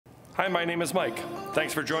Hi, my name is Mike.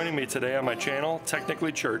 Thanks for joining me today on my channel,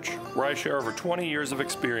 Technically Church, where I share over 20 years of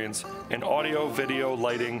experience in audio, video,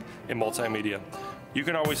 lighting, and multimedia. You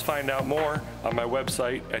can always find out more on my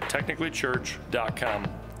website at technicallychurch.com.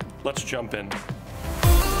 Let's jump in.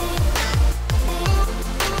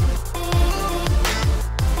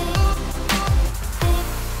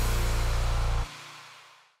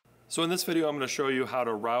 So in this video, I'm going to show you how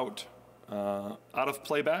to route out of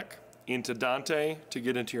Playback into Dante to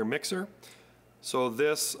get into your mixer. So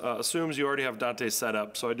this assumes you already have Dante set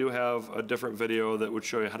up. So I do have a different video that would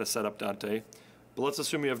show you how to set up Dante. But let's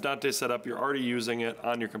assume you have Dante set up, you're already using it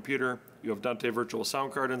on your computer, you have Dante Virtual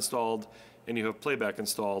Sound Card installed, and you have Playback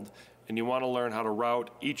installed, and you want to learn how to route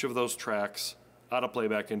each of those tracks out of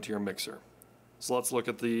Playback into your mixer. So let's look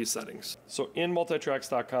at the settings. So in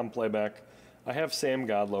multitracks.com Playback, I have Sam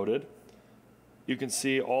God loaded. You can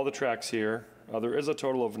see all the tracks here. There is a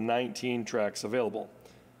total of 19 tracks available.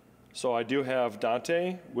 So I do have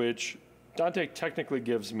Dante, which Dante technically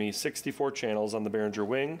gives me 64 channels on the Behringer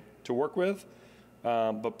Wing to work with,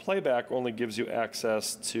 but Playback only gives you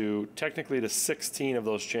access to technically to 16 of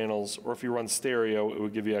those channels, or if you run stereo, it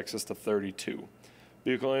would give you access to 32. But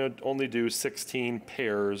you can only do 16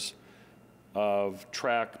 pairs of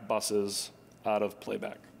track buses out of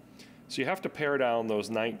Playback. So you have to pare down those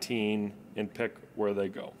 19 and pick where they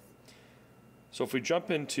go. So if we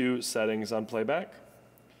jump into settings on Playback,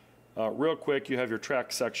 real quick, you have your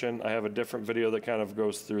track section. I have a different video that kind of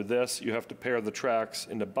goes through this. You have to pair the tracks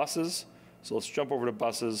into buses. So let's jump over to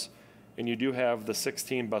buses, and you do have the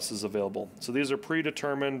 16 buses available. So these are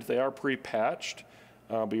predetermined, they are pre-patched,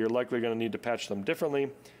 but you're likely going to need to patch them differently.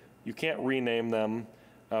 You can't rename them,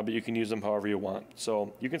 but you can use them however you want.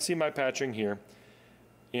 So you can see my patching here,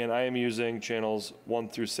 and I am using channels 1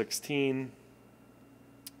 through 16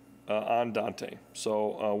 on Dante.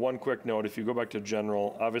 So one quick note, if you go back to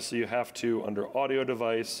general, obviously you have to, under audio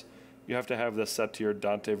device, you have to have this set to your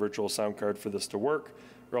Dante Virtual Sound Card for this to work,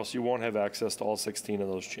 or else you won't have access to all 16 of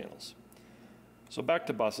those channels. So back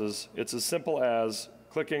to buses, it's as simple as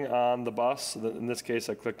clicking on the bus. In this case,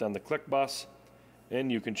 I clicked on the click bus, and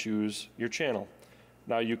you can choose your channel.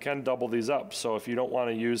 Now you can double these up, so if you don't want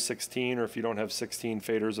to use 16, or if you don't have 16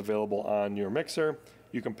 faders available on your mixer,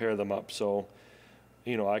 you can pair them up. So,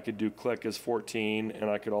 you know, I could do click as 14, and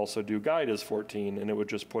I could also do guide as 14, and it would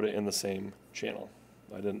just put it in the same channel.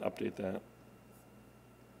 I didn't update that.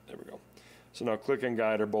 There we go. So now click and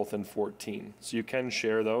guide are both in 14. So you can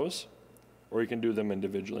share those, or you can do them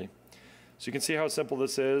individually. So you can see how simple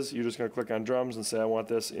this is. You're just going to click on drums and say, I want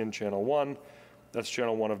this in channel 1. That's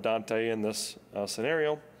channel 1 of Dante in this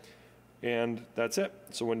scenario. And that's it.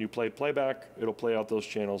 So when you play Playback, it'll play out those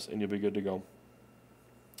channels, and you'll be good to go.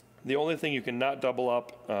 The only thing you cannot double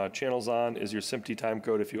up channels on is your SMPTE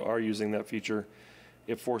timecode. If you are using that feature,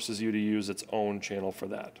 it forces you to use its own channel for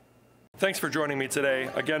that. Thanks for joining me today.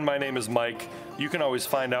 Again, my name is Mike. You can always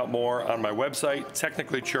find out more on my website,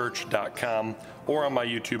 technicallychurch.com, or on my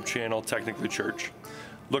YouTube channel, Technically Church.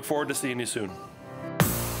 Look forward to seeing you soon.